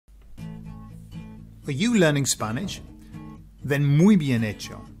Are you learning Spanish? Then muy bien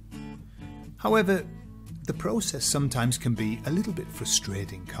hecho. However, the process sometimes can be a little bit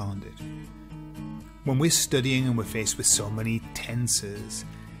frustrating, can't it? When we're studying and we're faced with so many tenses,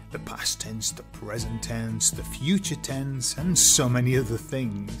 the past tense, the present tense, the future tense, and so many other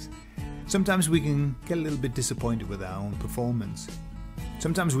things, sometimes we can get a little bit disappointed with our own performance.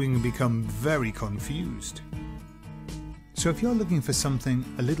 Sometimes we can become very confused. So if you're looking for something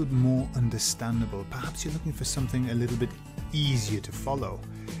a little more understandable, perhaps you're looking for something a little bit easier to follow,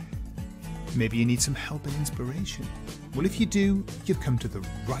 maybe you need some help and inspiration. Well, if you do, you've come to the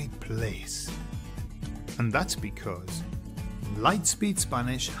right place. And that's because LightSpeed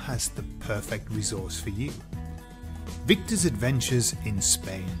Spanish has the perfect resource for you. Victor's Adventures in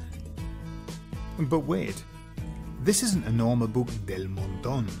Spain. But wait, this isn't a normal book del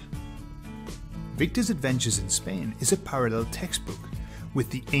montón. Victor's Adventures in Spain is a parallel textbook with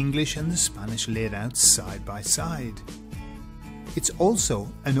the English and the Spanish laid out side by side. It's also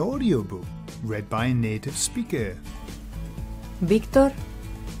an audiobook read by a native speaker. Víctor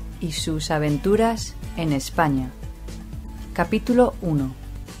y sus aventuras en España. Capítulo 1.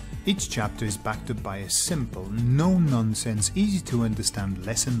 Each chapter is backed up by a simple, no-nonsense, easy-to-understand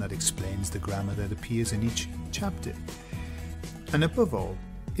lesson that explains the grammar that appears in each chapter. And above all,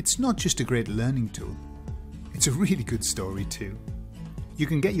 it's not just a great learning tool, it's a really good story too. You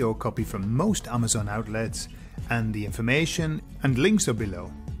can get your copy from most Amazon outlets, and the information and links are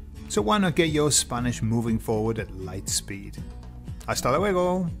below. So why not get your Spanish moving forward at light speed? Hasta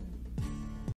luego!